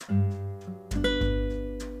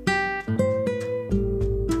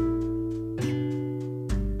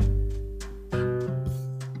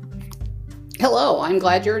Hello, I'm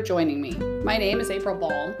glad you're joining me. My name is April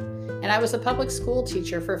Ball, and I was a public school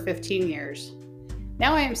teacher for 15 years.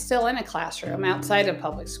 Now I am still in a classroom outside of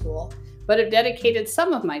public school, but have dedicated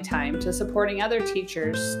some of my time to supporting other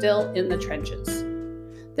teachers still in the trenches.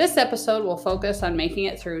 This episode will focus on making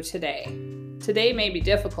it through today. Today may be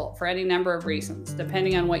difficult for any number of reasons,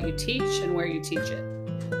 depending on what you teach and where you teach it,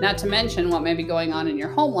 not to mention what may be going on in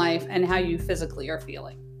your home life and how you physically are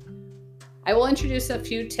feeling. I will introduce a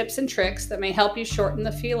few tips and tricks that may help you shorten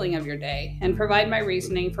the feeling of your day and provide my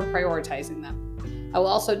reasoning for prioritizing them. I will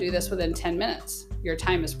also do this within 10 minutes. Your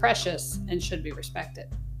time is precious and should be respected.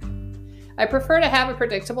 I prefer to have a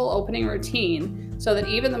predictable opening routine so that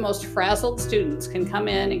even the most frazzled students can come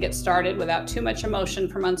in and get started without too much emotion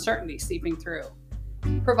from uncertainty seeping through.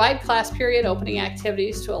 Provide class period opening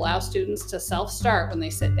activities to allow students to self-start when they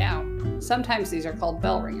sit down. Sometimes these are called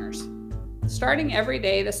bell ringers. Starting every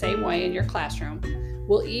day the same way in your classroom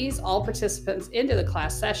will ease all participants into the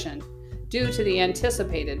class session due to the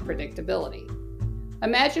anticipated predictability.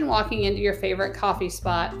 Imagine walking into your favorite coffee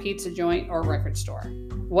spot, pizza joint, or record store.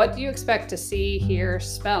 What do you expect to see, hear,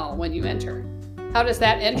 smell when you enter? How does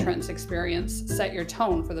that entrance experience set your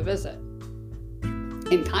tone for the visit?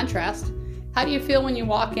 In contrast, how do you feel when you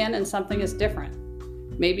walk in and something is different?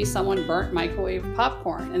 Maybe someone burnt microwave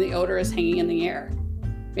popcorn and the odor is hanging in the air.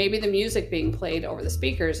 Maybe the music being played over the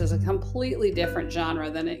speakers is a completely different genre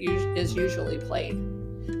than it is usually played.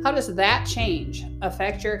 How does that change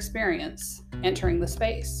affect your experience entering the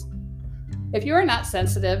space? If you are not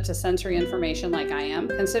sensitive to sensory information like I am,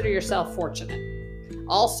 consider yourself fortunate.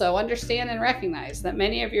 Also, understand and recognize that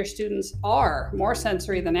many of your students are more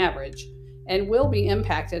sensory than average and will be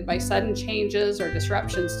impacted by sudden changes or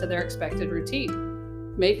disruptions to their expected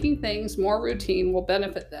routine. Making things more routine will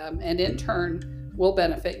benefit them and in turn will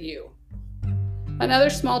benefit you. Another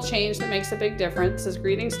small change that makes a big difference is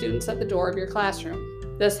greeting students at the door of your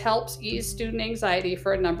classroom. This helps ease student anxiety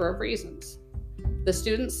for a number of reasons. The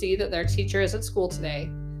students see that their teacher is at school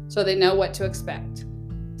today, so they know what to expect.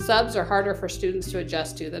 Subs are harder for students to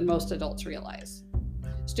adjust to than most adults realize.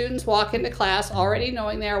 Students walk into class already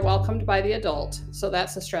knowing they are welcomed by the adult, so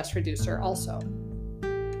that's a stress reducer also.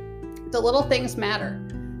 The little things matter,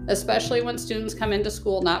 especially when students come into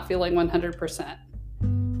school not feeling 100%.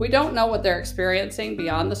 We don't know what they're experiencing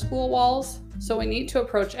beyond the school walls, so we need to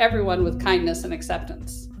approach everyone with kindness and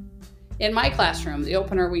acceptance. In my classroom, the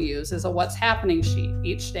opener we use is a what's happening sheet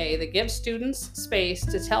each day that gives students space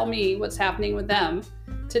to tell me what's happening with them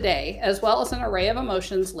today, as well as an array of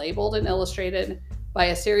emotions labeled and illustrated by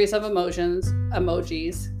a series of emojis,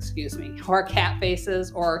 or cat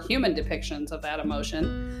faces, or human depictions of that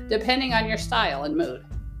emotion, depending on your style and mood.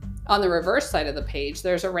 On the reverse side of the page,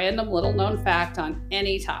 there's a random little known fact on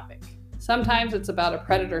any topic. Sometimes it's about a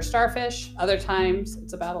predator starfish, other times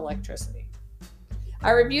it's about electricity.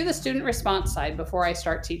 I review the student response side before I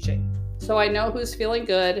start teaching, so I know who's feeling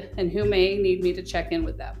good and who may need me to check in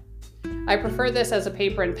with them. I prefer this as a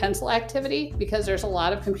paper and pencil activity because there's a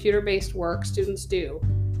lot of computer-based work students do,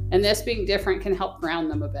 and this being different can help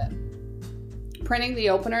ground them a bit. Printing the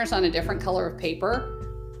openers on a different color of paper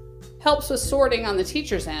helps with sorting on the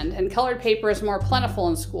teacher's end, and colored paper is more plentiful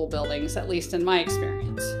in school buildings, at least in my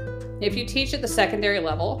experience. If you teach at the secondary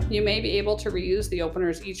level, you may be able to reuse the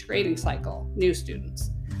openers each grading cycle, new students,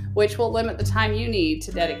 which will limit the time you need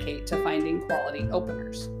to dedicate to finding quality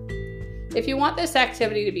openers. If you want this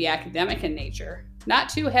activity to be academic in nature, not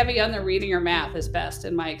too heavy on the reading or math is best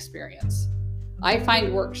in my experience. I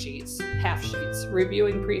find worksheets, half sheets,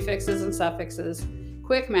 reviewing prefixes and suffixes,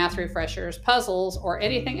 quick math refreshers, puzzles, or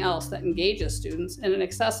anything else that engages students in an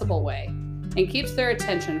accessible way and keeps their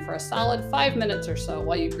attention for a solid 5 minutes or so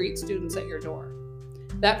while you greet students at your door.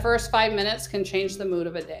 That first 5 minutes can change the mood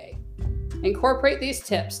of a day. Incorporate these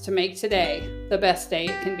tips to make today the best day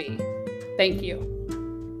it can be. Thank you.